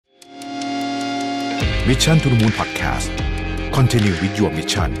Mission to the Moon Podcast Continue with your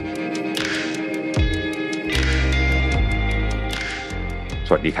mission ส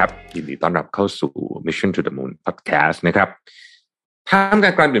วัสดีครับยินดีต้อนรับเข้าสู่ Mission to the Moon Podcast นะครับท่ามกล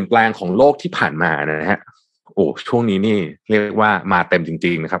างการเปลี่ยนแปลงของโลกที่ผ่านมานะฮะช่วงนี้นี่เรียกว่ามาเต็มจ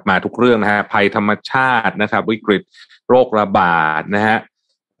ริงๆนะครับมาทุกเรื่องนะฮะภัยธรรมชาตินะครับวิกฤตโรคระบาดนะฮะ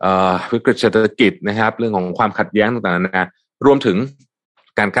วิกฤตเศรษฐกิจนะครับเรื่องของความขัดแย้งต่างๆนะรวมถึง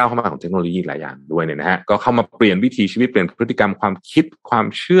การก้าวเข้ามาของเทคโนโลยีหลายอย่างด้วยเนี่ยนะฮะก็เข้ามาเปลี่ยนวิถีชีวิตเปลี่ยนพฤติกรรมความคิดความ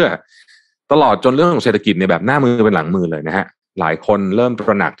เชื่อตลอดจนเรื่องของเศรษฐกิจในแบบหน้ามือเป็นหลังมือเลยนะฮะหลายคนเริ่มต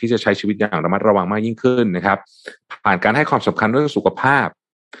ระหนักที่จะใช้ชีวิตอย่างระมัดระวังมากยิ่งขึ้นนะครับผ่านการให้ความสำคัญเรื่องสุขภาพ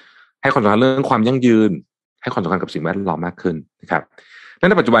ให้ความสำคัญเรื่องความยั่งยืนให้ความสำคัญกับสิ่งแวดล้อมมากขึ้นนะครับและ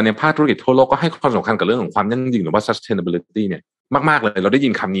ในปัจจุบันเนี่ยภาคธุรกิจทั่วโลกก็ให้ความสำคัญกับเรื่องของความยั่งยืนหรือว่า sustainability เนี่ยมากๆเลยเราได้ยิ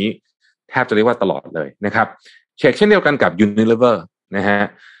นคำนี้แทบจะเรียกว่าตลอดเลยนะครับเช่นเดียวกันกับ Unilever นะฮะ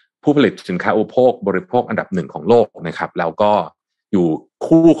ผู้ผลิตสินค้าอุปโภคบริโภคอันดับหนึ่งของโลกนะครับแล้วก็อยู่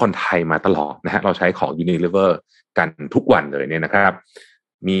คู่คนไทยมาตลอดนะฮะเราใช้ของ Unilever กันทุกวันเลยเนี่ยนะครับ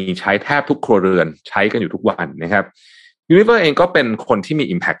มีใช้แทบทุกครัวเรือนใช้กันอยู่ทุกวันนะครับ Unilever เองก็เป็นคนที่มี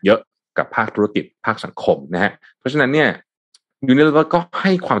impact เยอะกับภาคธุรกิจภาคสังคมนะฮะเพราะฉะนั้นเนี่ย Unilever ก็ใ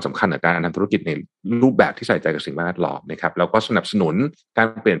ห้ความสำคัญกับการทำธุรกิจในรูปแบบที่ใส่ใจกับสิ่งแวดล้อมนะครับแล้วก็สนับสนุนการ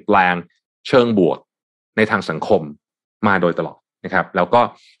เปลี่ยนแปลงเชิงบวกในทางสังคมมาโดยตลอดนะครับแล้วก็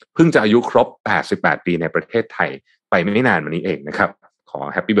เพิ่งจะอายุครบ88ปีในประเทศไทยไปไม่นานมานี้เองนะครับขอ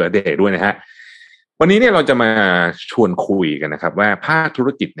แฮปปี้เบิร์ธเดย์ด้วยนะฮะวันนี้เนี่ยเราจะมาชวนคุยกันนะครับว่าภาคธุร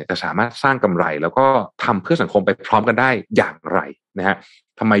กิจเนี่ยจะสามารถสร้างกำไรแล้วก็ทำเพื่อสังคมไปพร้อมกันได้อย่างไรนะฮะ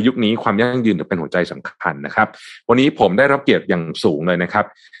ทำไมยุคนี้ความยั่งยืนถึงเป็นหัวใจสำคัญนะครับวันนี้ผมได้รับเกียรติอย่างสูงเลยนะครับ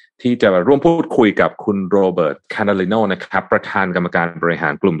ที่จะร่วมพูดคุยกับคุณโรเบิร์ตคานาลิโนนะครับประธานกรรมการบริหา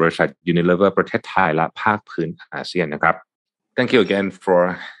รกลุ่มบริษัท Unilever ประเทศไทยและภาคพื้นอาเซียนนะครับ Thank you again for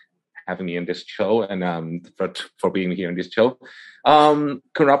having me in this show and for being here in this show.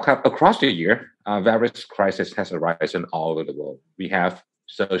 คุณรับครับ across the year, various crises has arisen all over the world. We have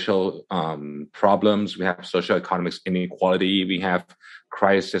social problems, we have social economic inequality, we have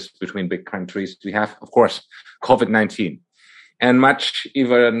crisis between big countries, we have, of course, COVID-19, and much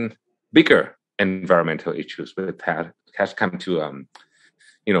even bigger environmental issues that has come to,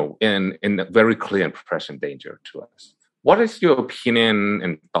 in very clear and present danger to us. What is your opinion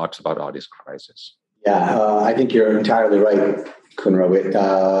and thoughts about all these crises? Yeah, I think you're entirely right, Kunrawit.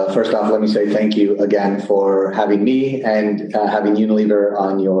 First off, let me say thank you again for having me and having Unilever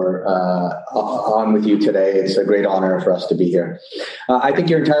on with you today. It's a great honor for us to be here. I think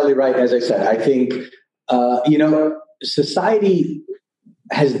you're entirely right. As I said, I think society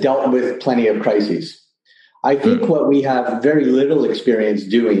has dealt with plenty of crises. I think what we have very little experience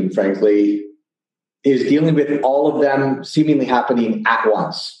doing, frankly, is dealing with all of them seemingly happening at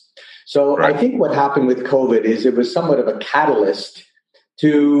once. So I think what happened with COVID is it was somewhat of a catalyst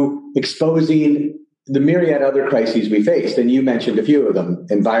to exposing the myriad other crises we faced. And you mentioned a few of them: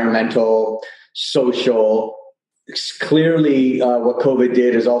 environmental, social. Clearly, what COVID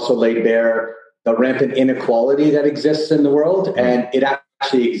did is also laid bare the rampant inequality that exists in the world, and it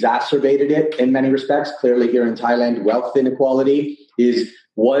actually exacerbated it in many respects. Clearly, here in Thailand, wealth inequality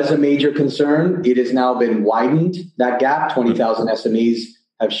was a major concern. It has now been widened, that gap. 20,000 SMEs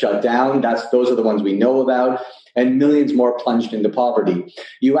have shut down. Those are the ones we know about, and millions more plunged into poverty.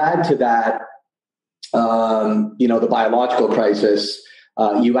 You add to that, the biological crisis.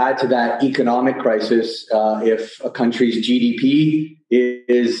 You add to that economic crisis. If a country's GDP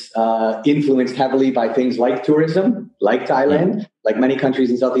is influenced heavily by things like tourism, like Thailand, like many countries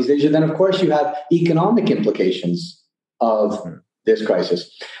in Southeast Asia, then of course you have economic implications of this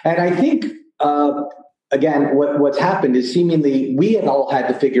crisis. And I think, again, what's happened is seemingly we have all had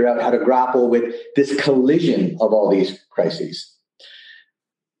to figure out how to grapple with this collision of all these crises.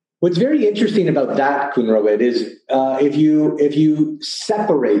 What's very interesting about that, Kunrawit, is if you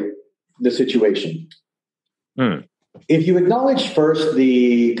separate the situation, if you acknowledge first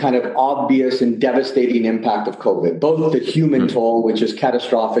the kind of obvious and devastating impact of COVID, both the human toll, which is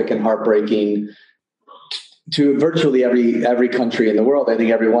catastrophic and heartbreaking, to virtually every country in the world. I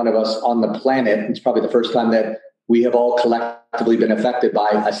think every one of us on the planet, it's probably the first time that we have all collectively been affected by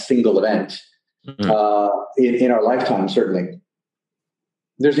a single event in our lifetime, certainly.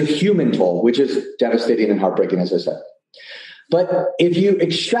 There's a human toll, which is devastating and heartbreaking, as I said. But if you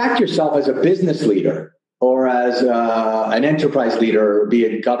extract yourself as a business leader or as an enterprise leader, be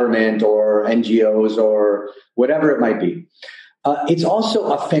it government or NGOs or whatever it might be, it's also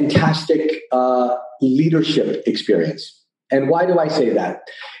a fantastic leadership experience. And why do I say that?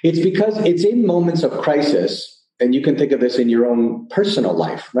 It's because it's in moments of crisis and you can think of this in your own personal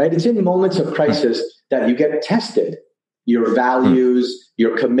life, right? It's in moments of crisis that you get tested. Your values,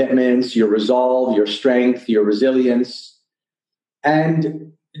 your commitments, your resolve, your strength, your resilience. And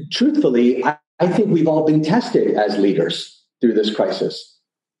truthfully, I think we've all been tested as leaders through this crisis.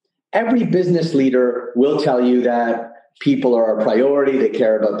 Every business leader will tell you that people are a priority. They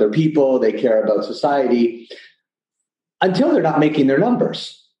care about their people. They care about society until they're not making their numbers,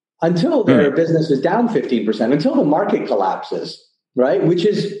 until their business is down 15%, until the market collapses, right? Which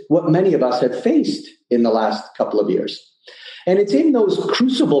is what many of us have faced in the last couple of years. And it's in those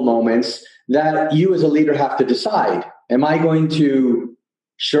crucible moments that you as a leader have to decide, am I going to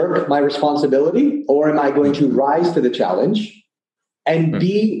shirk my responsibility or am I going to rise to the challenge and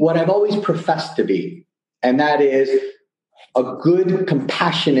be what I've always professed to be? And that is a good,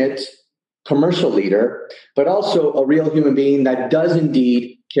 compassionate commercial leader, but also a real human being that does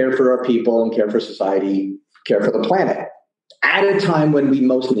indeed care for our people and care for society, care for the planet at a time when we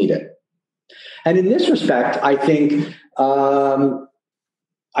most need it. And in this respect, I think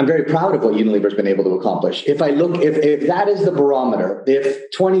I'm very proud of what Unilever's been able to accomplish. If that is the barometer,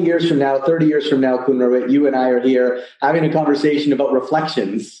 if 20 years from now, 30 years from now, Kunal, you and I are here having a conversation about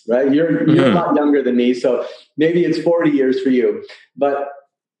reflections, right? You're a lot younger than me, so maybe it's 40 years for you. But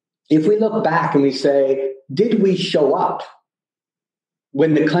if we look back and we say, did we show up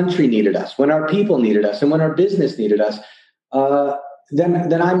when the country needed us, when our people needed us, and when our business needed us,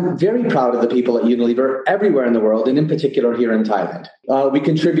 then I'm very proud of the people at Unilever everywhere in the world, and in particular here in Thailand. We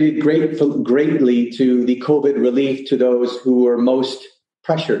contributed greatly to the COVID relief to those who were most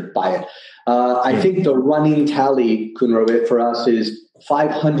pressured by it. I think the running tally, Kunal, for us is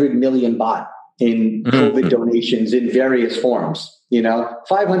 500 million baht in COVID donations in various forms.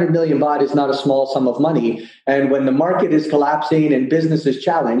 500 million baht is not a small sum of money. And when the market is collapsing and business is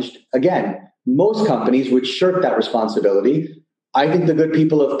challenged, again, most companies would shirk that responsibility. I think the good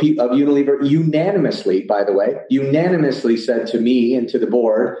people of Unilever unanimously said to me and to the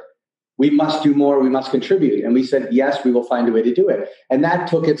board, we must do more, we must contribute. And we said, yes, we will find a way to do it. And that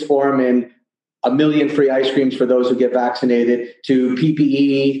took its form in 1 million free ice creams for those who get vaccinated, to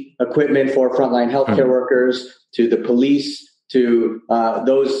PPE equipment for frontline healthcare workers, to the police, to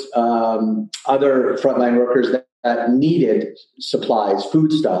those other frontline workers that needed supplies,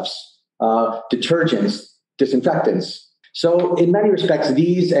 foodstuffs, detergents, disinfectants. So in many respects,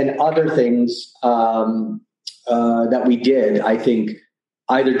 these and other things that we did, I think,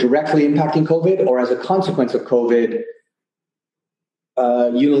 either directly impacting COVID or as a consequence of COVID,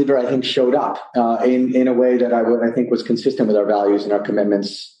 Unilever, I think, showed up in a way that I think was consistent with our values and our commitments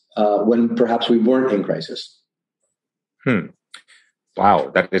when perhaps we weren't in crisis.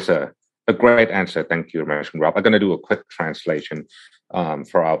 Wow, that is a great answer. Thank you very much, Rob. I'm going to do a quick translation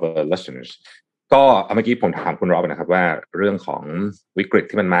for our listeners. ก็เมื่อกี้ผมถามคุณรอบนะครับว่าเรื่องของวิกฤต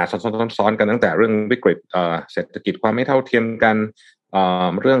ที่มันมาซ้อนๆกันตั้งแต่เรื่องวิกฤตเศรษฐกิจความไม่เท่าเทียมกัน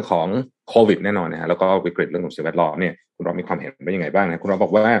เรื่องของโควิดแน่นอนนะฮะแล้วก็วิกฤตเรื่องของสิ่งแวดล้อมเนี่ยคุณรอบมีความเห็นเป็นยังไงบ้างนะคุณรอบบอ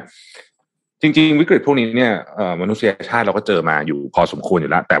กว่าจริงๆวิกฤตพวกนี้เนี่ยมนุษยชาติเราก็เจอมาอยู่พอสมควรอ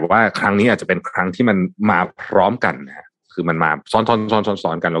ยู่แล้วแต่ว่าครั้งนี้อาจจะเป็นครั้งที่มันมาพร้อมกันนะฮะคือมันมาซ้อ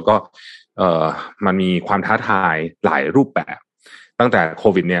นกันแล้วก็มันมีความท้าทายหลายรูปแบบตั้งแต่โค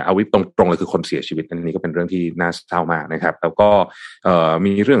วิดเนี่ยเอาวิตรงๆเลยคือคนเสียชีวิตอันนี้ก็เป็นเรื่องที่น่าเศร้ามากนะครับแล้วก็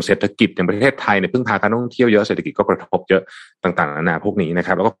มีเรื่องเศรษฐกิจอย่างประเทศไทยเนี่ยพึ่งพาการท่องเที่ยวเยอะเศรษฐกิจก็กระทบเยอะต่างๆนานาพวกนี้นะค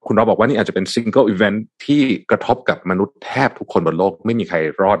รับแล้วก็คุณรอบบอกว่านี่อาจจะเป็นซิงเกิลอีเวนท์ที่กระทบกับมนุษย์แทบทุกคนบนโลกไม่มีใคร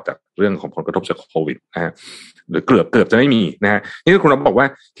รอดจากเรื่องของผลกระทบจากโควิดนะฮะหรือเกือบจะไม่มีนะฮะนี่คุณรอบบอกว่า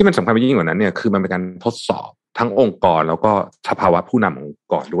ที่มันสำคัญไปยิ่งกว่านั้นเนี่ยคือมันเป็นการทดสอบทั้งองค์กรแล้วก็สภาวะผู้นำองค์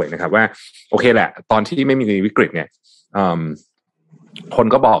กรด้วยนะครับว่าโอเคแหละตอนที่ไม่มีวิกฤตเนี่ยคน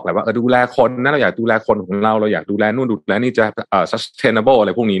ก็บอกแหละว่าดูแลคนนะเราอยากดูแลคนของเราอยากดูแลนู่นดูแลนี่จะsustainable อะไ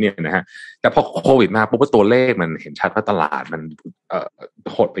รพวกนี้เนี่ยนะฮะแต่พอโควิดมาปุ๊บตัวเลขมันเห็นชัดว่าตลาดมัน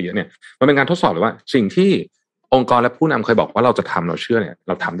หดไปเยอะเนี่ยมันเป็นการทดสอบเลยว่าสิ่งที่องค์กรและผู้นำเคยบอกว่าเราจะทำเราเชื่อเนี่ยเ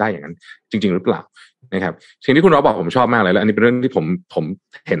ราทำได้อย่างนั้นจริงๆหรือเปล่านะครับสิ่งที่คุณรอบอกผมชอบมากเลยแล้วอันนี้เป็นเรื่องที่ผม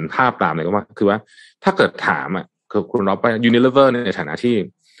เห็นภาพตามเลยก็ว่าคือว่าถ้าเกิดถามอ่ะคือคุณรอไป Unilever ในฐานะ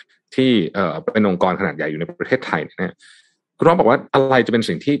ที่เป็นองค์กรขนาดใหญ่อยู่ในประเทศไทยเนี่ยคุณรอบบอกว่าอะไรจะเป็น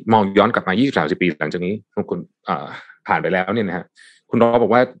สิ่งที่มองย้อนกลับมา 20-30 ปีหลังจากนี้คุณผ่านไปแล้วเนี่ยนะฮะคุณรอบบอ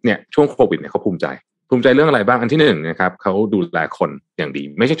กว่าเนี่ยช่วงโควิดเนี่ยเขาภูมิใจเรื่องอะไรบ้างอันที่หนึ่งนะครับเขาดูแลคนอย่างดี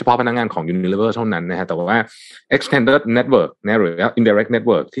ไม่ใช่เฉพาะพนักงานของ Unilever เท่านั้นนะฮะแต่ว่า extended network นะหรือ indirect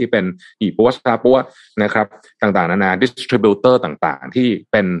network ที่เป็นอีปัวซาปัวนะครับต่างๆนานา distributor ต่างๆที่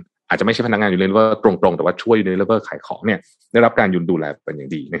เป็นอาจจะไม่ใช่พนักงาน Unilever ตรงๆแต่ว่าช่วย Unilever ขายของเนี่ยได้รับการดูแลเป็นอย่า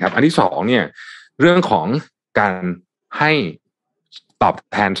งดีนะครับอันที่สองเนี่ยเรื่องของการให้ตอบ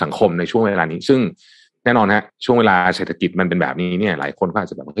แทนสังคมในช่วงเวลานี้ซึ่ง แน่นอนฮะช่วงเวลาเศรษฐกิจมันเป็นแบบนี้เนี่ยหลายคนก็อาจ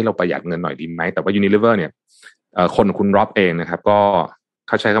จะแบบเฮ้ยเราประหยัดเงินหน่อยดีไหมแต่ว่า Unilever เนี่ยคนคุณร็อบเองนะครับก็เ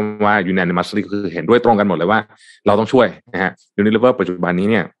ขาใช้คำว่า unanimously คือเห็นด้วยตรงกันหมดเลยว่าเราต้องช่วยนะฮะ Unilever ปัจจุบันนี้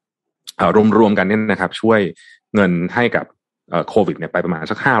เนี่ยรวมกันเนี่ยนะครับช่วยเงินให้กับโควิดเนี่ยไปประมาณ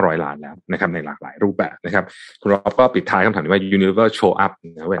สัก500 ล้านแล้วนะครับในหลากหลายรูปแบบนะครับคุณร็อบก็ปิดท้ายคำถามนี้ว่า Unilever show up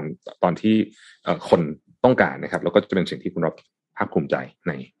นะเวลาตอนที่คนต้องการนะครับแล้วก็จะเป็นสิ่งที่คุณร็อบภาคภูมิใจใ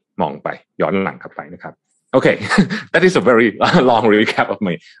นมองไปย้อนหลังกลับไปนะครับ Okay, that is a very long recap of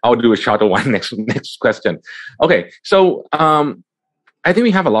me. I'll do a shorter one next question. Okay, so I think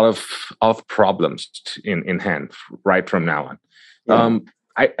we have a lot of problems in hand right from now on.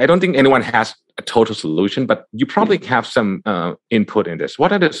 I don't think anyone has a total solution, but you probably have some input in this.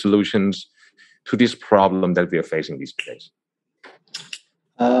 What are the solutions to this problem that we are facing these days?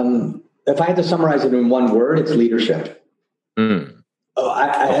 If I had to summarize it in one word, it's leadership.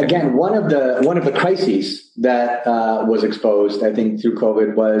 Again, one of the crises that was exposed, I think, through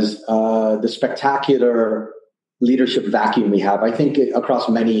COVID was the spectacular leadership vacuum we have, I think, across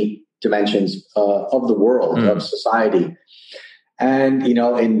many dimensions of the world, of society. And,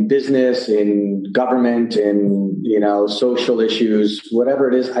 in business, in government, in, social issues, whatever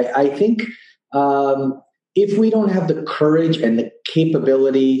it is, I think if we don't have the courage and the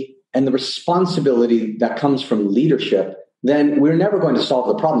capability and the responsibility that comes from leadership, then we're never going to solve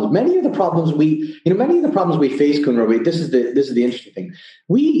the problems. Many of the problems we face, Kunal, this is the interesting thing.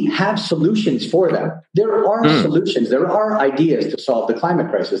 We have solutions for them. There are solutions. There are ideas to solve the climate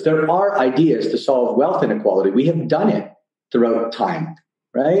crisis. There are ideas to solve wealth inequality. We have done it throughout time,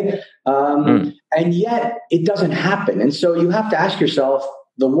 right? And yet it doesn't happen. And so you have to ask yourself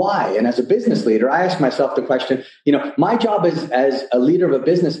the why. And as a business leader, I ask myself the question, my job as a leader of a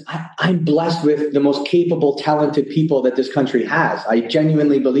business, I'm blessed with the most capable, talented people that this country has. I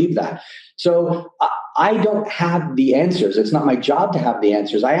genuinely believe that. So I don't have the answers. It's not my job to have the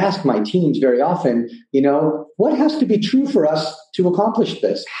answers. I ask my teams very often, what has to be true for us to accomplish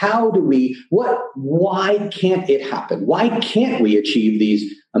this? Why can't it happen? Why can't we achieve these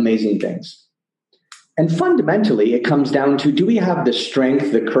amazing things? And fundamentally, it comes down to, do we have the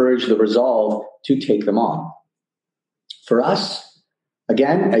strength, the courage, the resolve to take them on? For us,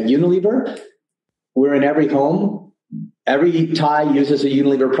 again, at Unilever, we're in every home. Every Thai uses a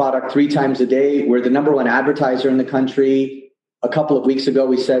Unilever product 3 times a day. We're the number 1 advertiser in the country. A couple of weeks ago,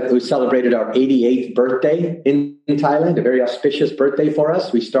 we celebrated our 88th birthday in Thailand, a very auspicious birthday for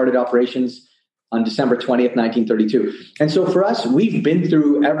us. We started operations on December 20th, 1932. And so for us, we've been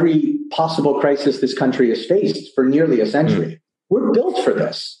through every possible crisis this country has faced for nearly a century. We're built for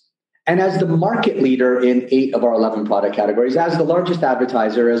this. And as the market leader in 8 of our 11 product categories, as the largest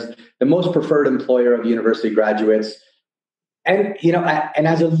advertiser, as the most preferred employer of university graduates, and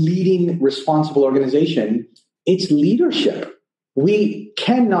as a leading responsible organization, it's leadership. We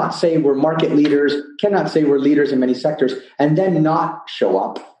cannot say we're market leaders, cannot say we're leaders in many sectors, and then not show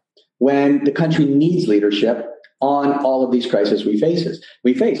up when the country needs leadership on all of these crises we face.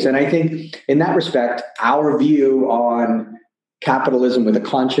 And I think in that respect, our view on capitalism with a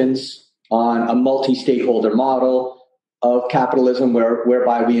conscience, on a multi-stakeholder model of capitalism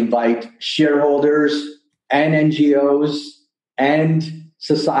whereby we invite shareholders and NGOs and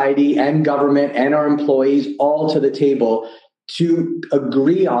society and government and our employees all to the table to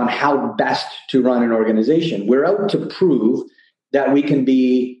agree on how best to run an organization. We're out to prove that we can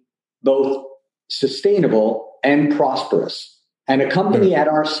be both sustainable and prosperous. And a company at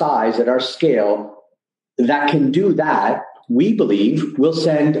our size, at our scale, that can do that, we believe, will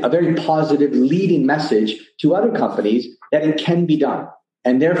send a very positive leading message to other companies that it can be done,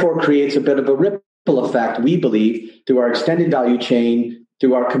 and therefore creates a bit of a ripple effect, we believe, through our extended value chain,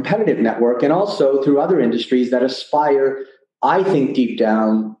 through our competitive network, and also through other industries that aspire, I think deep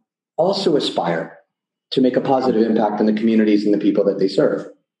down, also aspire to make a positive impact on the communities and the people that they serve.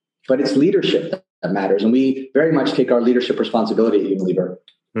 But it's leadership that matters, and we very much take our leadership responsibility at Unilever.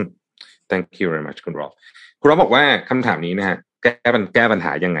 Thank you very much คุณรอบบอกว่าคำถามนี้นะฮะแก้ปัญห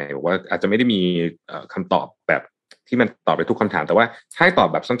ายังไงบอกว่าอาจจะไม่ได้มีคำตอบแบบที่มันตอบไปทุกคำถามแต่ว่าให้ตอบ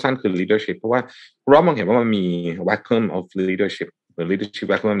แบบสั้นๆคือ leadership เพราะว่าคุณรอบมองเห็นว่ามันมี vacuum of leadership หรือ leadership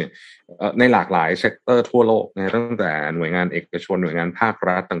vacuum เนี่ยในหลากหลายเซกเตอร์ทั่วโลกนะตั้งแต่หน่วยงานเอกชนหน่วยงานภาค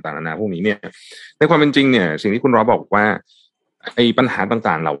รัฐต่างๆนานาพวกนี้เนี่ยในความเป็นจริงเนี่ยสิ่งที่คุณรอบบอกว่าไอ้ปัญหา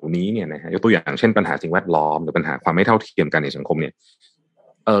ต่างๆเหล่านี้เนี่ยนะฮะยกตัวอย่างเช่นปัญหาสิ่งแวดล้อมหรือปัญหาความไม่เท่าเทียมกันในสังคมเนี่ย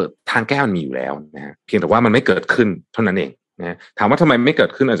ทางแก้มันมีอยู่แล้วนะฮะเพียงแต่ว่ามันไม่เกิดขึ้นเท่านั้นเองนะถามว่าทำไมไม่เกิ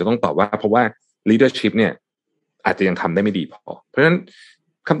ดขึ้นอาจจะต้องตอบว่าเพราะว่า leadership เนี่ยอาจจะยังทำได้ไม่ดีพอเพราะฉะนั้น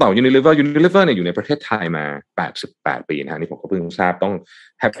คำตอบ Unilever เนี่ยอยู่ในประเทศไทยมา88ปีนะฮะนี่ผมก็เพิ่งทราบต้อง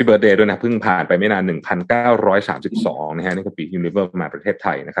Happy Birthday ด้วยนะเพิ่งผ่านไปไม่นาน1932นะฮะนี่คือปี Unilever มาประเทศไท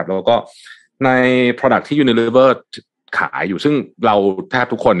ยนะครับแล้วก็ใน product ที่ Unilever ขายอยู่ซึ่งเราแทบ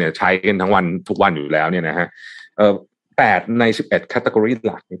ทุกคนเนี่ยใช้กันทั้งวันทุกวันอยู่แล้วเนี่ยนะฮะ8ใน11 category ห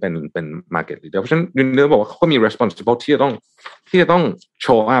ลักนี่เป็น market leader เพราะฉะนั้น Unilever บอกว่าเขาก็มี responsible ที่จะต้อง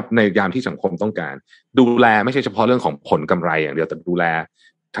show up ในยามที่สังคมต้องการดูแลไม่ใช่เฉพาะเรื่องของผลกำไรอย่างเดียวแต่ดูแล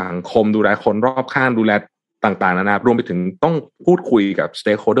สังคมดูแลคนรอบข้างดูแลต่างๆนานารวมไปถึงต้องพูดคุยกับ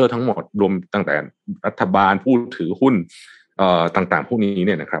stakeholder ทั้งหมดรวมตั้งแต่รัฐบาลผู้ถือหุ้นต่างๆพวกนี้เ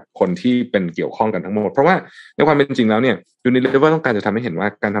นี่ยนะครับคนที่เป็นเกี่ยวข้องกันทั้งหมดเพราะว่าในความเป็นจริงแล้วเนี่ย Unilever ต้องการจะทำให้เห็นว่า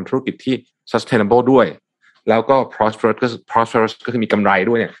การทำธุรกิจที่ sustainable ด้วยแล้วก็ prosperous ก็คือมีกำไร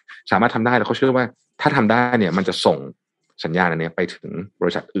ด้วยเนี่ยสามารถทำได้แล้วเขาเชื่อว่าถ้าทำได้เนี่ยมันจะส่งสัญญาณอันนี้ไปถึงบ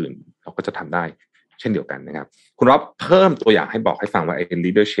ริษัทอื่นเราก็จะทำได้เช่นเดียวกันนะครับคุณรอบเพิ่มตัวอย่างให้บอกให้ฟังว่าไอ้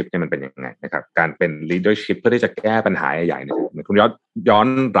leadership เนี่ยมันเป็นยังไงนะครับการเป็น leadership เพื่อที่จะแก้ปัญหาใหญ่ๆเนี่ยคุณย้อน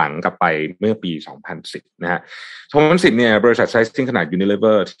หลังกลับไปเมื่อปี 2010 นะฮะ 2010 เนี่ยบริษัทไซซิ่งขนาด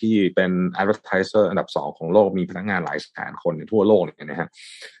Unilever ที่เป็น advertiser อันดับ2ของโลกมีพนักงานหลายแสนคนในทั่วโลกเนี่ยนะฮะ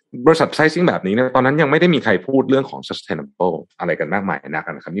บริษัทไซซิ่งแบบนี้เนี่ยตอนนั้นยังไม่ได้มีใครพูดเรื่องของ sustainable อะไรกันมากมายนะ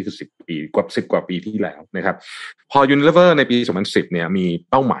ครับนี่คือ10 ปีกว่าปีที่แล้วนะครับพอ Unilever ในปี 2010 เนี่ยมี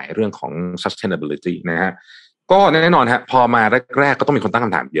เป้าหมายเรื่องของ sustainability นะฮะก็แน่นอนฮะพอมาแรกๆก็ต้องมีคนตั้งค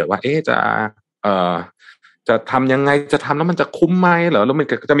ำถามเยอะว่าจะทำยังไงจะทำแล้วมันจะคุ้มไหมเหรอแล้วมัน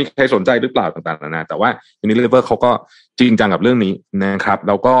จะมีใครสนใจหรือเปล่าต่างๆนะแต่ว่า Unilever เขาก็จริงจังกับเรื่องนี้นะครับแ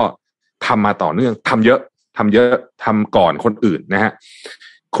ล้วก็ทำมาต่อเนื่องทำเยอะทำก่อนคนอื่นนะฮะ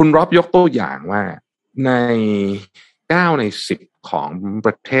คุณรอบยกตัวอย่างว่าใน9 ใน 10ของป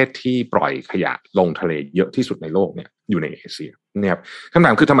ระเทศที่ปล่อยขยะลงทะเลเยอะที่สุดในโลกเนี่ยอยู่ในเอเชียนะครับคำถ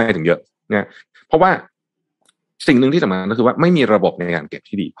ามคือทำไมถึงเยอะเนี่ยเพราะว่าสิ่งหนึ่งที่สำคัญก็คือว่าไม่มีระบบในการเก็บ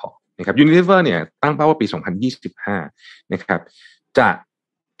ที่ดีพอนะครับ Unilever เนี่ยตั้งเป้าว่าปี 2025 นะครับจะ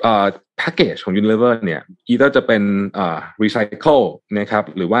แพ็กเกจของ Unilever เนี่ยeitherจะเป็นrecycle นะครับ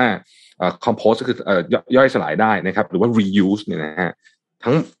หรือว่าcompost ก็คือย่อยสลายได้นะครับหรือว่า reuse เนี่ยนะฮะ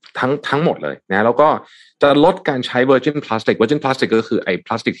ทั้งหมดเลยนะแล้วก็จะลดการใช้ virgin plastic ก็คือไอ้พ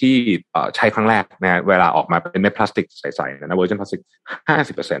ลาสติกที่ใช้ครั้งแรกนะเวลาออกมาเป็นเม็ดพลาสติกใสๆนะ virgin plastic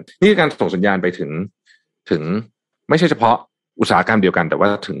 50% นี่คือการส่งสัญญาณไปถึงไม่ใช่เฉพาะอุตสาหกรรมเดียวกันแต่ว่า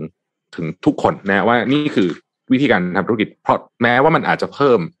ถึงทุกคนนะว่านี่คือวิธีการทำธุรกิจเพราะแม้ว่ามันอาจจะเ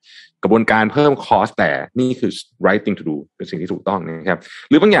พิ่มกระบวนการเพิ่มคอสแต่นี่คือ right thing to do เป็นสิ่งที่ถูกต้องนะครับ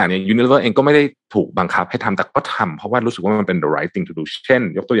หรือบางอย่างเนี่ย Unilever เองก็ไม่ได้ถูกบังคับให้ทำแต่ก็ทำเพราะว่ารู้สึกว่ามันเป็น the right thing to do เช่น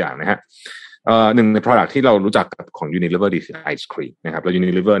ยกตัวอย่างนะฮะหนึ่งใน product ที่เรารู้จักของ Unilever ดีคือไอศครีมนะครับแล้ว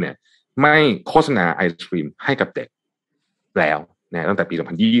Unilever เนี่ยไม่โฆษณาไอศครีมให้กับเด็กแล้วนะตั้งแต่ปี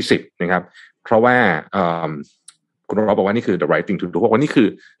 2020 นะครับเพราะว่าคุณรอบบอกว่านี่คือ the right thing to do เพราะว่านี่คือ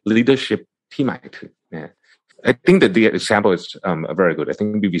leadership ที่หมายถึงนะ I think that the example is very good. I think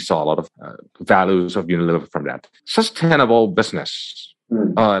we saw a lot of values of Unilever from that. Sustainable business,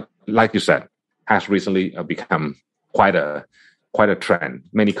 like you said, has recently become quite a trend.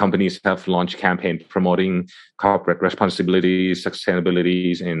 Many companies have launched campaigns promoting corporate responsibilities,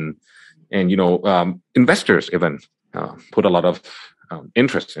 sustainabilities, and investors even put a lot of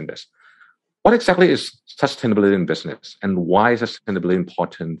interest in this. What exactly is sustainability in business, and why is sustainability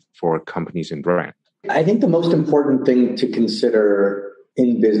important for companies and brands? I think the most important thing to consider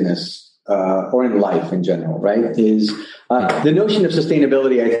in business or in life in general, right, is the notion of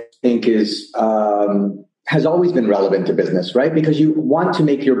sustainability. I think has always been relevant to business, right? Because you want to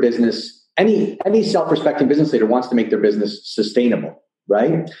make your business any self-respecting business leader wants to make their business sustainable.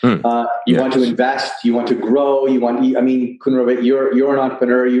 Right? You want to invest, you want to grow, Kunrobe, you're an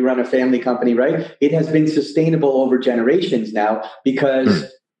entrepreneur, you run a family company, right? It has been sustainable over generations now because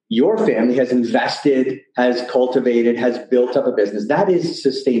your family has invested, has cultivated, has built up a business. That is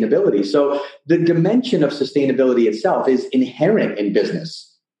sustainability. So the dimension of sustainability itself is inherent in business.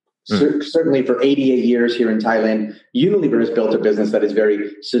 Certainly for 88 years here in Thailand, Unilever has built a business that is very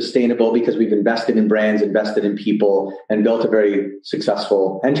sustainable because we've invested in brands, invested in people, and built a very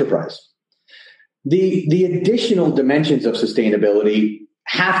successful enterprise. The additional dimensions of sustainability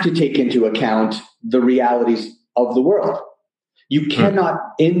have to take into account the realities of the world. You cannot,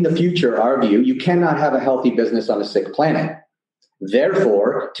 in the future, our view, you cannot have a healthy business on a sick planet.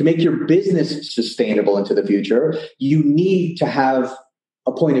 Therefore, to make your business sustainable into the future, you need to have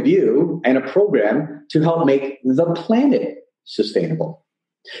a point of view and a program to help make the planet sustainable.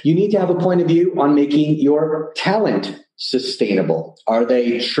 You need to have a point of view on making your talent sustainable. Are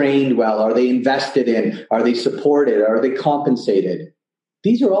they trained well? Are they invested in? Are they supported? Are they compensated?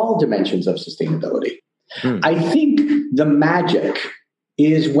 These are all dimensions of sustainability. I think the magic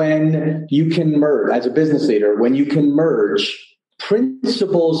is when you can merge, as a business leader, when you can merge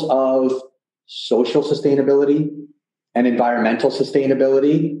principles of social sustainability and environmental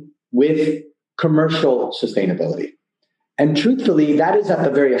sustainability with commercial sustainability. And truthfully, that is at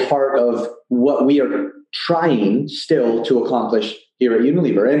the very heart of what we are trying still to accomplish here at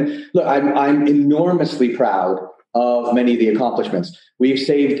Unilever. And look, I'm enormously proud of many of the accomplishments. We've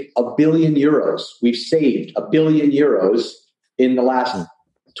saved €1 billion. We've saved €1 billion in the last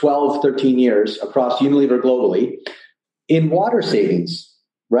 12, 13 years across Unilever globally in water savings,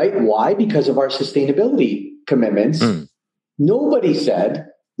 right? Why? Because of our sustainability commitments. Nobody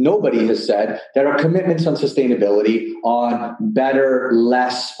has said that our commitments on sustainability, on better,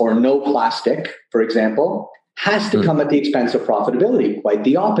 less, or no plastic, for example, has to come at the expense of profitability. Quite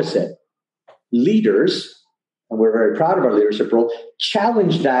the opposite. Leaders, and we're very proud of our leadership role,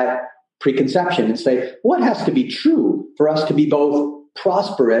 challenge that preconception and say, what has to be true for us to be both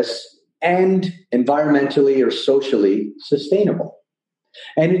prosperous and environmentally or socially sustainable?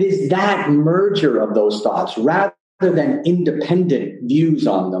 And it is that merger of those thoughts, rather than independent views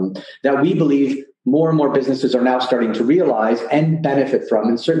on them, that we believe more and more businesses are now starting to realize and benefit from.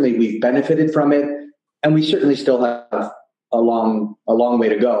 And certainly we've benefited from it, and we certainly still have a long way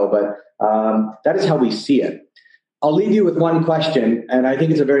to go, but that is how we see it. I'll leave you with one question, and I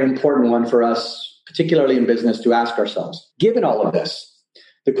think it's a very important one for us, particularly in business, to ask ourselves. Given all of this,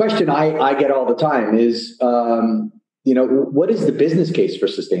 the question I get all the time is, what is the business case for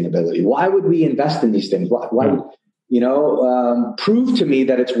sustainability? Why would we invest in these things? Why prove to me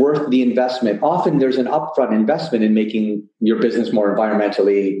that it's worth the investment. Often there's an upfront investment in making your business more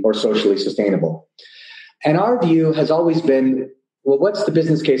environmentally or socially sustainable. And our view has always been, well, what's the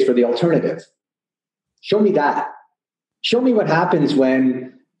business case for the alternative? Show me that. Show me what happens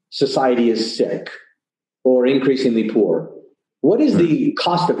when society is sick or increasingly poor. What is the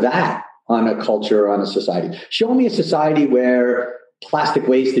cost of that on a culture, on a society? Show me a society where plastic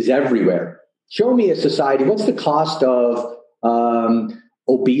waste is everywhere. Show me a society, what's the cost of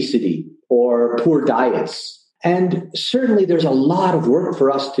obesity or poor diets? And certainly there's a lot of work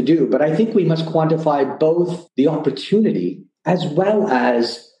for us to do, but I think we must quantify both the opportunity as well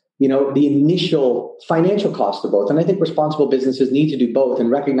as the initial financial cost of both. And I think responsible businesses need to do both and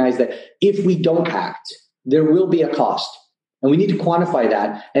recognize that if we don't act, there will be a cost. And we need to quantify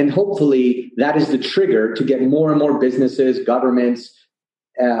that. And hopefully that is the trigger to get more and more businesses, governments,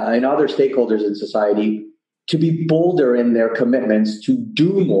 and other stakeholders in society to be bolder in their commitments to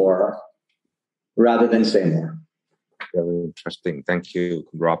do more rather than say more. Very interesting. Thank you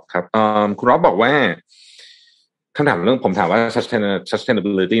คุณร็อบครับคุณร็อบบอกว่าคำถามเรื่องผมถามว่า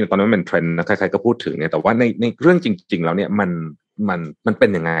sustainability ตอนนั้นเป็นเทรนด์นะใครๆก็พูดถึงเนี่ยแต่ว่าในเรื่องจริงๆแล้วเนี่ยมันเป็น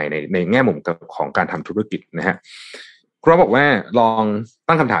ยังไงในแง่มุมของการทำธุรกิจนะฮะคุณร็อบบอกว่าลอง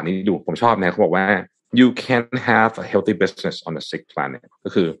ตั้งคำถามนี้ดูผมชอบนะเขาบอกว่า you can have a healthy business on a sick planet ก็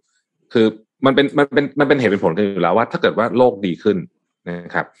คือมันเป็นเหตุเป็นผลกันอยู่แล้วว่าถ้าเกิดว่าโลกดีขึ้นน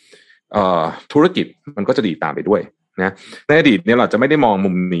ะครับธุรกิจมันก็จะดีตามไปด้วยนะในอดีตเนี่ยเราจะไม่ได้มองมุ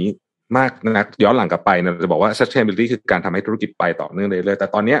มนี้มากนักย้อนหลังกลับไปนะจะบอกว่า sustainability คือการทำให้ธุรกิจไปต่อเนื่องเรื่อยๆแต่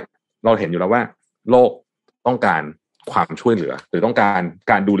ตอนนี้เราเห็นอยู่แล้วว่าโลกต้องการความช่วยเหลือหรือต้อง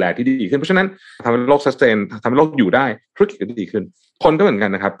การดูแลที่ดีขึ้นเพราะฉะนั้นทำให้โลก sustain ทำให้โลกอยู่ได้ธุรกิจก็ดีขึ้นคนก็เหมือนกั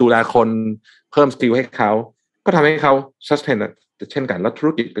นนะครับดูแลคนเพิ่มสกิลให้เขาก็ทำให้เขา sustain เช่นกันแล้วธุร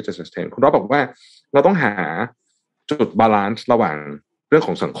กิจก็จะ sustain คุณบอกว่าเราต้องหาจุดบาลานซ์ระหว่างเรื่องข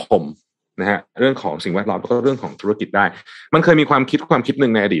องสังคมนะฮะเรื่องของสิ่งแวดล้อมแล้วก็เรื่องของธุรกิจได้มันเคยมีความคิดหนึ่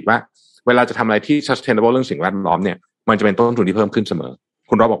งในอดีตว่าเวลาจะทำอะไรที่ sustainable เรื่องสิ่งแวดล้อมเนี่ยมันจะเป็นต้นทุนที่เพิ่มขึ้นเสมอ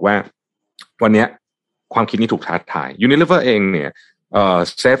คุณรอบบอกว่าวันนี้ความคิดนี้ถูกท้าทาย Unilever เองเนี่ย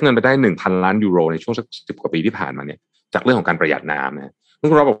เซฟเงินไปได้ 1,000 ล้านยูโรในช่วงสัก10 กว่าปีที่ผ่านมาเนี่ยจากเรื่องของการประหยัดน้ำนะ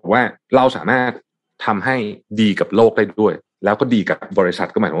คุณรอบบอกว่าเราสามารถทำให้ดีกับโลกได้ด้วยแล้วก็ดีกับบริษัท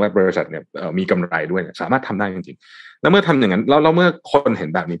ก็หมายถึงว่าบริษัทเนี่ยมีกำไรด้วยสามารถทำได้จริงๆแล้วเมื่อทำอย่างนั้นแล้วเมื่อคนเห็น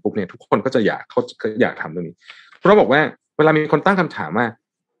แบบนี้ปุ๊บเนี่ยทุกคนก็จะอยากทำเรื่องนี้เราบอกว่าเวลามีคนตั้งคำถามว่า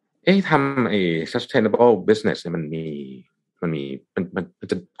ทำsustainable business เนี่ยมัน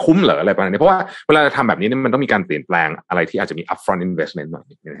จะคุ้มเหรออะไรประมาณนี้เพราะว่าเวลาทำแบบนี้เนี่ยมันต้องมีการเปลี่ยนแปลงอะไรที่อาจจะมี upfront investment หน่อย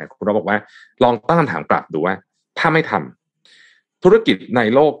นะฮะเราบอกว่าลองตั้งคำถามกลับดูว่าถ้าไม่ทำธุรกิจใน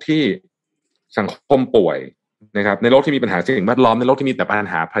โลกที่สังคมป่วยนะครับในโลกที่มีปัญหาสิ่งแวดล้อมในโลกที่มีแต่ปัญ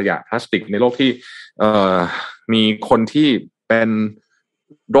หาขยะพลาสติกในโลกที่มีคนที่เป็น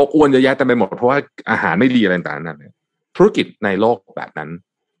โรคอ้วนเยอะแยะเต็มไปหมดเพราะว่าอาหารไม่ดีอะไรต่างๆนั้นธุรกิจในโลกแบบนั้น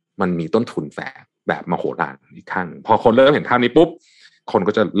มันมีต้นทุนแฝงแบบมโหฬารอีกขั้นพอคนเริ่มเห็นภาพนี้ปุ๊บคน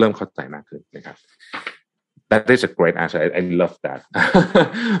ก็จะเริ่มเข้าใจมากขึ้นนะครับ That is a great answer. I love that.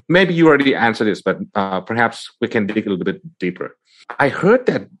 Maybe you already answered this, but perhaps we can dig a little bit deeper. I heard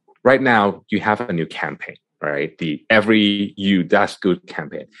that right now you have a new campaign, right? The Every You Does Good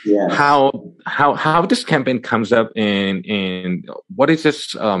campaign. Yeah. How this campaign comes up and what is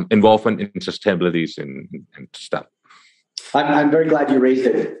this involvement in sustainability and stuff? I'm very glad you raised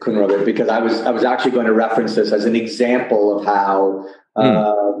it, Kunrobit, because I was actually going to reference this as an example of how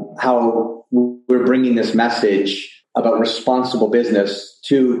we're bringing this message about responsible business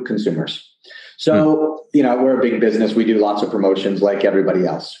to consumers. So, we're a big business. We do lots of promotions like everybody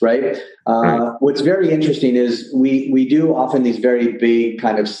else, right? What's very interesting is we do often these very big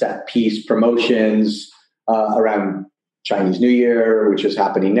kind of set piece promotions around Chinese New Year, which is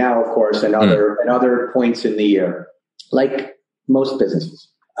happening now, of course, and other points in the year, like most businesses.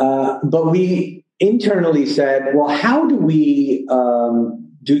 But we internally said, well, how do we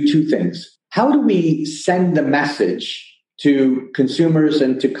do two things? How do we send the message to consumers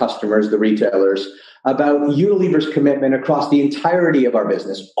and to customers, the retailers, about Unilever's commitment across the entirety of our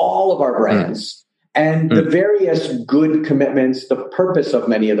business, all of our brands, and the various good commitments, the purpose of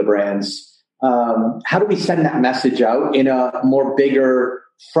many of the brands? How do we send that message out in a more bigger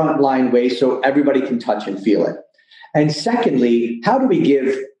frontline way so everybody can touch and feel it? And secondly, how do we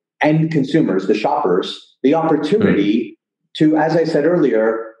give end consumers, the shoppers, the opportunity to, as I said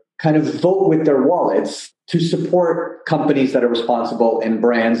earlier, kind of vote with their wallets to support companies that are responsible and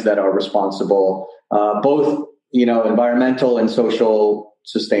brands that are responsible, both, environmental and social,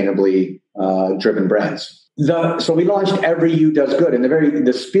 sustainably driven brands. So we launched Every You Does Good, and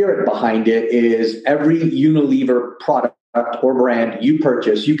the spirit behind it is every Unilever product or brand you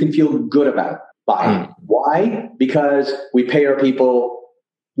purchase, you can feel good about buying. Why? Because we pay our people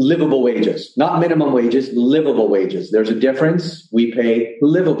livable wages, not minimum wages, livable wages. There's a difference. We pay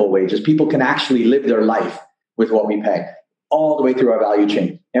livable wages. People can actually live their life with what we pay all the way through our value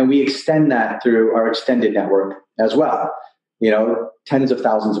chain. And we extend that through our extended network as well. Tens of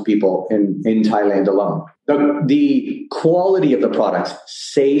thousands of people in Thailand alone. The quality of the products,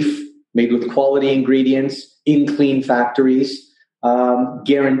 safe, made with quality ingredients, in clean factories,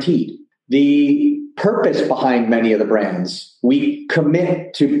 guaranteed. The purpose behind many of the brands, we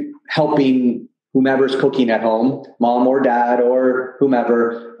commit to helping whomever's cooking at home, mom or dad or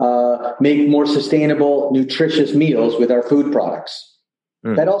whomever, make more sustainable, nutritious meals with our food products.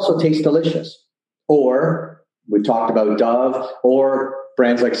 That also taste delicious. Or we talked about Dove, or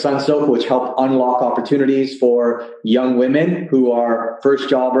brands like Sunsilk, which help unlock opportunities for young women who are first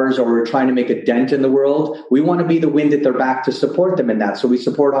jobbers or are trying to make a dent in the world. We want to be the wind at their back to support them in that. So we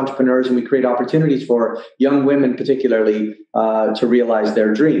support entrepreneurs and we create opportunities for young women, particularly, to realize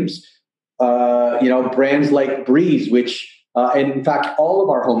their dreams. Brands like Breeze, which, and in fact, all of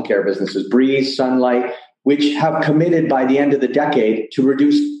our home care businesses, Breeze, Sunlight, which have committed by the end of the decade to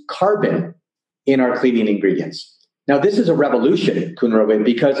reduce carbon in our cleaning ingredients. Now, this is a revolution, Kunrobit,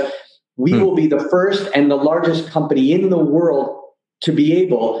 because we will be the first and the largest company in the world to be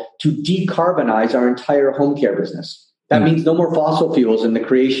able to decarbonize our entire home care business. That means no more fossil fuels in the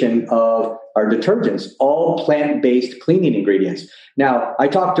creation of our detergents, all plant-based cleaning ingredients. Now, I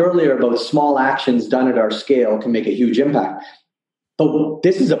talked earlier about small actions done at our scale can make a huge impact. But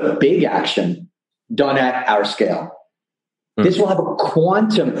this is a big action done at our scale. This will have a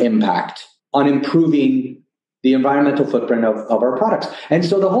quantum impact on improving the environmental footprint of our products. And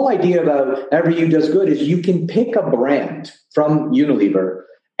so the whole idea about Every You Does Good is you can pick a brand from Unilever,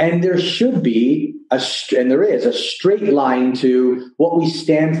 and there should be and there is a straight line to what we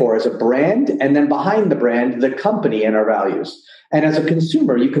stand for as a brand, and then behind the brand, the company and our values. And as a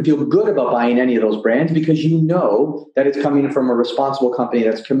consumer, you can feel good about buying any of those brands because you know that it's coming from a responsible company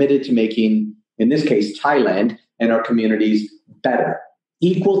that's committed to making, in this case, Thailand and our communities better,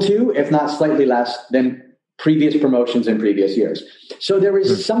 equal to, if not slightly less than previous promotions in previous years. So there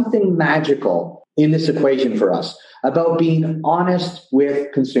is something magical in this equation for us about being honest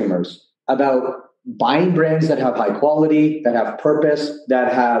with consumers, about buying brands that have high quality, that have purpose,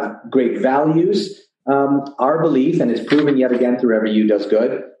 that have great values. Our belief, and it's proven yet again through Every You Does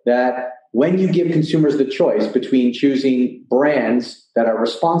Good, that when you give consumers the choice between choosing brands that are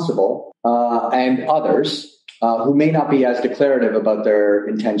responsible and others who may not be as declarative about their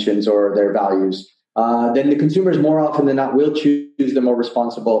intentions or their values, then the consumers more often than not will choose the more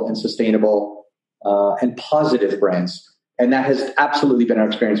responsible and sustainable and positive brands. And that has absolutely been our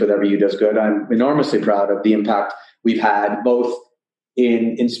experience with Every You Does Good. I'm enormously proud of the impact we've had, both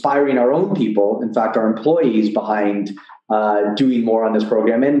in inspiring our own people, in fact, our employees behind doing more on this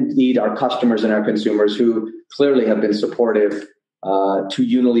program, and indeed our customers and our consumers who clearly have been supportive to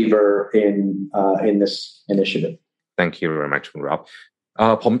Unilever in this initiative. Thank you very much คุณร็อบ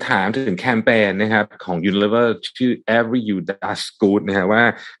ผมถามถึงแคมเปญนะครับของ Unilever ชื่อ Every You Does Good นะฮะว่า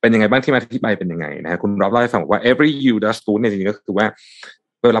เป็นยังไงบ้างที่มาที่ไปเป็นยังไงนะฮะคุณร็อบเล่าให้ฟังว่า Every You Does Good เนี่ยจริงๆก็คือว่า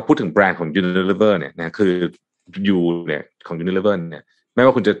เวลาพูดถึงแบรนด์ของ Unilever เนี่ยนะคือ You เนี่ยของ Unilever เนี่ยไม่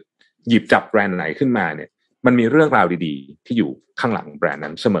ว่าคุณจะหยิบจับแบรนด์ไหนขึ้นมาเนี่ยมันมีเรื่องราวดีๆที่อยู่ข้างหลังแบรนด์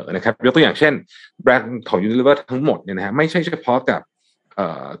นั้นเสมอนะครับยกตัวอย่างเช่นแบรนด์ของ Unilever ทั้งหมดเนี่ยนะฮะไม่ใช่เฉพาะกับ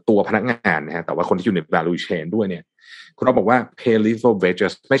ตัวพนักงานนะฮะแต่ว่าคนที่อยู่ใน value chain ด้วยเนี่ยคุณเราบอกว่า pay livable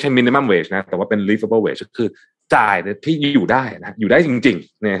wages ไม่ใช่ minimum wage นะแต่ว่าเป็น livable wage ก็คือจ่ายที่อยู่ได้นะอยู่ได้จริง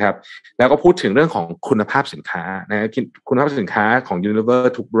ๆนะครับแล้วก็พูดถึงเรื่องของคุณภาพสินค้านะคุณภาพสินค้าของ Unilever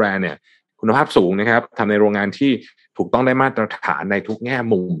ทุกแบรนด์เนี่ยคุณภาพสูงนะครับทำในโรงงานที่ถูกต้องได้มาตรฐานในทุกแง่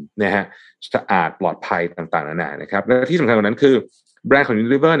มุมนะฮะสะอาดปลอดภัยต่างๆนานานะครับและที่สำคัญกว่านั้นคือแบรนด์ของ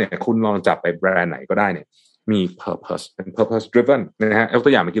Unilever เนี่ยคุณลองจับไปแบรนด์ไหนก็ได้เนี่ยมี purpose เป็น purpose driven นะฮะตั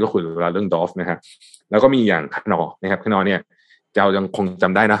วอย่างเมื่อกี้เราคุยเรื่อง Dove นะฮะแล้วก็มีอย่างคานอนะครับคานอเนี่ยเรายังคงจ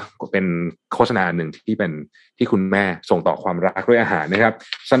ำได้นะเป็นโฆษณาหนึ่งที่เป็นที่คุณแม่ส่งต่อความรักด้วยอาหารนะครับ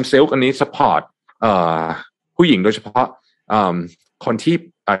Sunsilk อันนี้ support ผู้หญิงโดยเฉพาะคนที่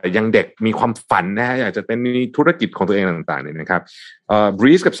ยังเด็กมีความฝันนะฮะอยากจะเป็นมีธุรกิจของตัวเองต่างๆเนี่ยนะครับ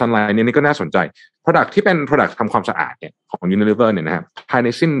Breeze กับ Sunlight เนี่ยนี่ก็น่าสนใจ product ที่เป็น product ทำความสะอาดเนี่ยของ Unilever เนี่ยนะครับภายใน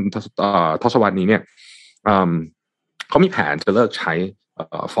สิ้นทศวรรษนี้เนี่ยเขามีแผนจะเลิกใช้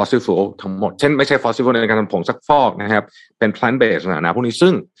fossil fuel ทั้งหมดเช่นไม่ใช่ fossil fuel ในการทำผงซักฟอกนะครับเป็น plant based นะพวกนี้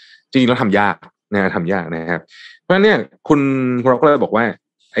ซึ่งจริงๆแล้วทำยากนะครับเพราะฉะนั้นเนี่ยคุณเราก็เลยบอกว่า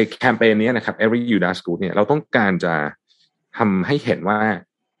ไอ้แคมเปญนี้นะครับ Every You Does Good เนี่ยเราต้องการจะทำให้เห็นว่า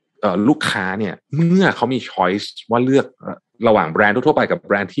ลูกค้าเนี่ยเมื่อเขามี choice ว่าเลือกระหว่างแบรนด์ทั่วไปกับแ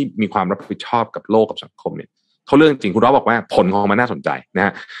บรนด์ที่มีความรับผิดชอบกับโลกกับสังคมเนี่ยเขาเลือกจริงคุณเราบอกว่าผลของมันน่าสนใจนะฮ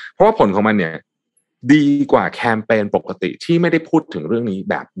ะเพราะว่าผลของมันเนี่ยดีกว่าแคมเปญปกติที่ไม่ได้พูดถึงเรื่องนี้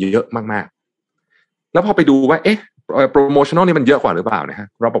แบบเยอะมากๆแล้วพอไปดูว่าเอ๊ะโปรโมชั่นอลนี่มันเยอะกว่าหรือเปล่านะฮะ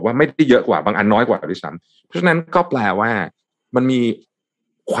เราบอกว่าไม่ได้เยอะกว่าบางอันน้อยกว่าด้วยซ้ำเพราะฉะนั้นก็แปลว่ามันมี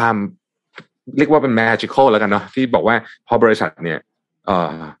ความเรียกว่าเป็น magical แล้วกันเนาะที่บอกว่าพอบริษัทเนี่ย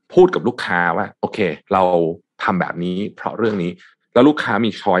พูดกับลูกค้าว่าโอเคเราทำแบบนี้เพราะเรื่องนี้แล้วลูกค้า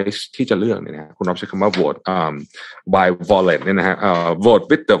มี choice ที่จะเลือกเนี่ยนะคุณรับใช้คำว่า vote by wallet เนี่ยนะฮะvote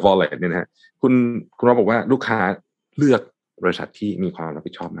with the wallet เนี่ยนะฮะคุณรับบอกว่าลูกค้าเลือกบริษัทที่มีความรับ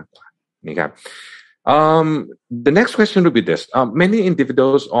ผิดชอบมากกว่านี่ครับThe next question would be this. Many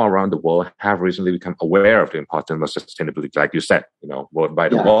individuals all around the world have recently become aware of the importance of sustainability, like you said, vote by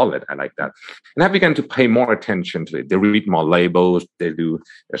the wallet. I like that. And have begun to pay more attention to it. They read more labels. They do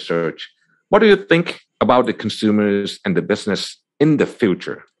research. What do you think about the consumers and the business in the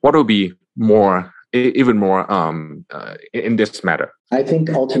future? What will be even more in this matter? I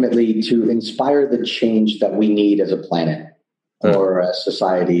think ultimately to inspire the change that we need as a planet or as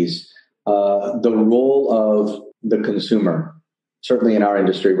societies, the role of the consumer, certainly in our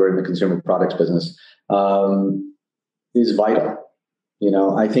industry, we're in the consumer products business, is vital.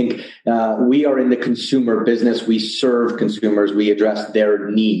 I think we are in the consumer business. We serve consumers. We address their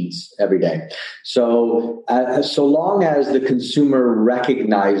needs every day. So long as the consumer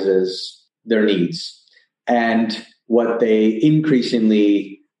recognizes their needs and what they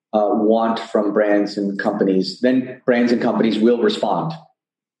increasingly want from brands and companies, then brands and companies will respond.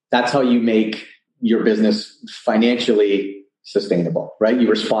 That's how you make your business financially sustainable, right? You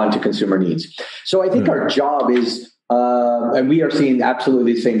respond to consumer needs. So I think our job is, and we are seeing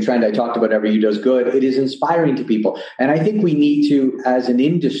absolutely the same trend I talked about, Every You Does Good. It is inspiring to people. And I think we need to, as an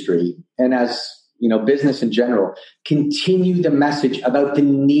industry and as business in general, continue the message about the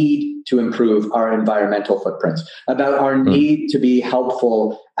need to improve our environmental footprints, about our need to be helpful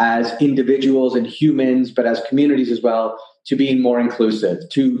as individuals and humans, but as communities as well, to being more inclusive,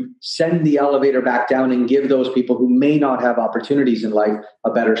 to send the elevator back down and give those people who may not have opportunities in life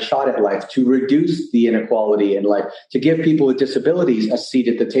a better shot at life, to reduce the inequality in life, to give people with disabilities a seat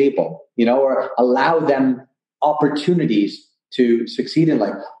at the table, or allow them opportunities to succeed in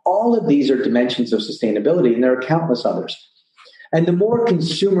life. All of these are dimensions of sustainability, and there are countless others. And the more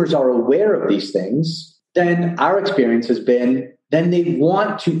consumers are aware of these things, then our experience has been, then they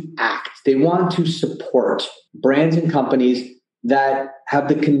want to act. They want to support brands and companies that have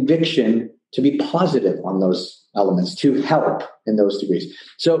the conviction to be positive on those elements, to help in those degrees.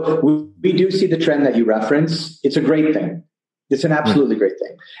 So we do see the trend that you reference. It's a great thing. It's an absolutely great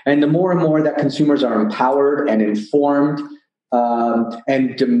thing. And the more and more that consumers are empowered and informed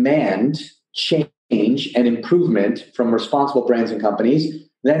and demand change and improvement from responsible brands and companies,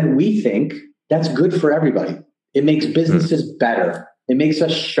 then we think that's good for everybody. It makes businesses better. It makes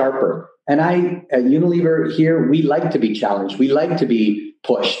us sharper. And at Unilever here, we like to be challenged. We like to be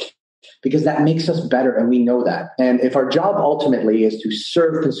pushed because that makes us better, and we know that. And if our job ultimately is to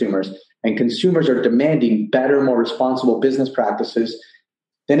serve consumers, and consumers are demanding better, more responsible business practices,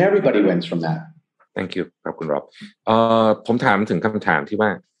 then everybody wins from that. Thank you ครับคุณรอบผมถามถึงคำถามที่ว่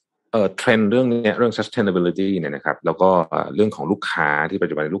าเทรนด์เรื่องนี้เรื่อง sustainability เนี่ยนะครับแล้วก็เรื่องของลูกค้าที่ปัจ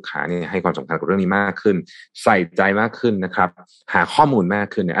จุบันลูกค้านี่ให้ความสำคัญกับเรื่องนี้มากขึ้นใส่ใจมากขึ้นนะครับหาข้อมูลมาก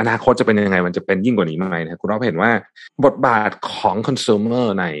ขึ้นเนี่ยอนาคตจะเป็นยังไงมันจะเป็นยิ่งกว่านี้ไหมนะคุณรอบเห็นว่าบทบาทของ consumer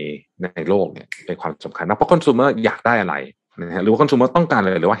ในโลกเนี่ยเป็นความสำคัญนะเพราะ consumer อยากได้อะไรนะฮะหรือว่า consumer ต้องการอะ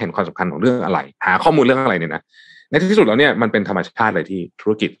ไรหรือว่าเห็นความสำคัญของเรื่องอะไรหาข้อมูลเรื่องอะไรเนี่ยนะในที่สุดแล้วเนี่ยมันเป็นธรรมชาติเลยที่ธุ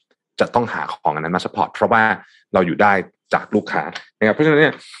รกิจจะต้องหาของอันนั้นมา support เพราะว่าเราอยู่ได้จากลูกค้านะครับเพราะฉะนั้นเนี่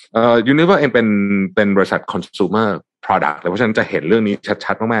ยUnilever เองเป็นบริษัท consumer product เลยเพราะฉะนั้นจะเห็นเรื่องนี้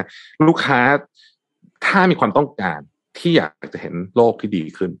ชัดๆมากๆลูกค้าถ้ามีความต้องการที่อยากจะเห็นโลกที่ดี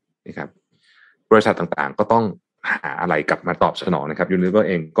ขึ้นนะครับบริษัทต่างๆก็ต้องหาอะไรกลับมาตอบสนองนะครับ Unilever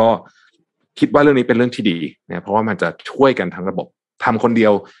เองก็คิดว่าเรื่องนี้เป็นเรื่องที่ดีนะเพราะว่ามันจะช่วยกันทั้งระบบทำคนเดีย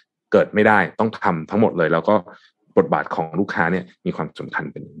วเกิดไม่ได้ต้องทำทั้งหมดเลยแล้วก็บทบาทของลูกค้าเนี่ยมีความสำคัญ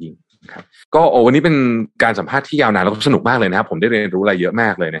เป็นอย่างยิ่งครับก็วันนี้เป็นการสัมภาษณ์ที่ยาวนานแล้วก็สนุกมากเลยนะครับผมได้เรียนรู้อะไรเยอะมา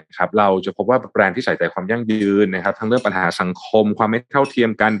กเลยนะครับเราจะพบว่าแบรนด์ที่ใส่ใจความยั่งยืนนะครับทั้งเรื่องปัญหาสังคมความไม่เท่าเทียม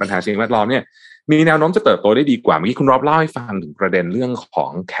กันปัญหาสิ่งแวดล้อมเนี่ยมีแนวโน้มจะเติบโตได้ดีกว่าเมื่อกี้คุณรอบเล่าให้ฟังถึงประเด็นเรื่องขอ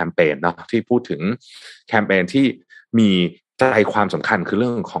งแคมเปญเนาะที่พูดถึงแคมเปญที่มีใจความสำคัญคือเรื่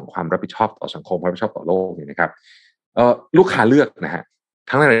องของความรับผิดชอบต่อสังคมความรับผิดชอบต่อโลกนี่นะครับลูกค้าเลือกนะฮะ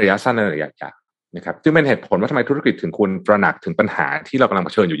ทั้งในระยะสั้นและระยะยาวนะครับซึ่งเป็นเหตุผลว่าทำไมธุรกิจถึงควรตระหนักถึงปัญหาที่เรากำลังเผ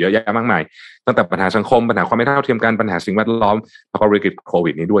ชิญอยู่เยอะแยะมากมายตั้งแต่ปัญหาสังคมปัญหาความไม่เท่าเทียมกันปัญหาสิ่งแวดล้อมแล้วก็วิกฤตโควิ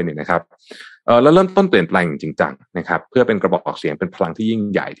ดนี้ด้วยเนี่ยนะครับแล้วเริ่มต้นเปลี่ยนแปลงจริงจังนะครับเพื่อเป็นกระบอกเสียงเป็นพลังที่ยิ่ง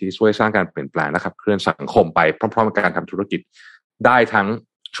ใหญ่ที่ช่วยสร้างการเปลี่ยนแปลงและขับเคลื่อนสังคมไปพร้อมๆกับการทำธุรกิจได้ทั้ง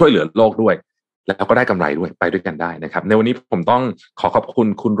ช่วยเหลือโลกด้วยแล้วก็ได้กำไรด้วยไปด้วยกันได้นะครับในวันนี้ผมต้องขอบคุณ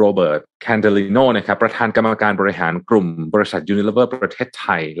คุณโรเบิร์ตแคนเดลิโนนะครับประธานกรรมการบริหารกลุ่มบริษัท Unilever ประเทศไท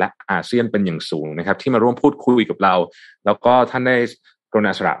ยและอาเซียนเป็นอย่างสูงนะครับที่มาร่วมพูดคุยกับเราแล้วก็ท่านได้กรุณ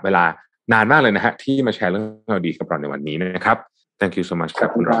าสละเวลานานมากเลยนะฮะที่มาแชร์เรื่องราวดีกับเราในวันนี้นะครับ Thank you so much ครับ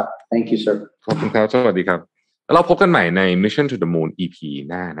คุณรับ Thank you sir ขอบคุณครับสวัสดีครับเราพบกันใหม่ใน Mission to the Moon EP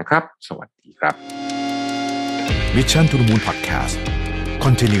หน้านะครับสวัสดีครับ Mission to the Moon Podcast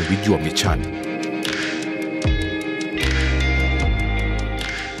Continue with your mission